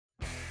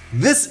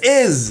This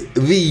is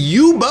the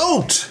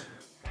U-boat.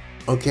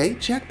 Okay,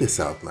 check this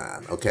out,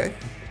 man, okay?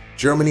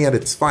 Germany at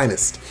its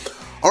finest.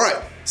 All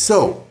right,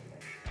 so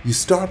you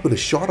start with a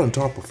shot on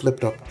top of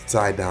flipped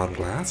upside down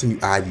glass and you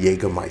add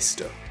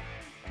jagermeister.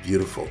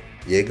 Beautiful.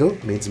 Jager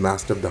means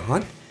master of the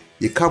hunt.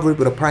 You cover it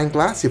with a pint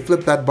glass, you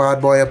flip that bad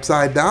boy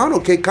upside down.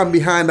 Okay, come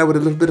behind that with a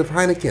little bit of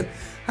Heineken.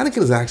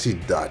 Heineken is actually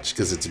Dutch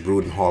because it's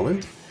brewed in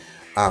Holland.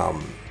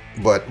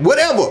 But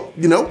whatever,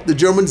 you know, the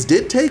Germans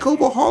did take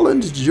over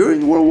Holland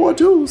during World War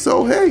II.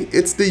 So hey,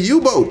 it's the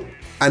U-boat.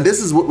 And this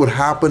is what would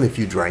happen if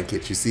you drank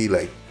it. You see,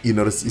 like, you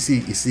notice, you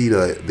see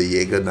the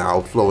Jager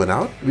now flowing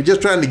out. We're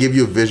just trying to give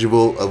you a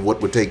visual of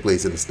what would take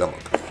place in the stomach.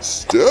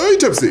 Stay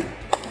tipsy.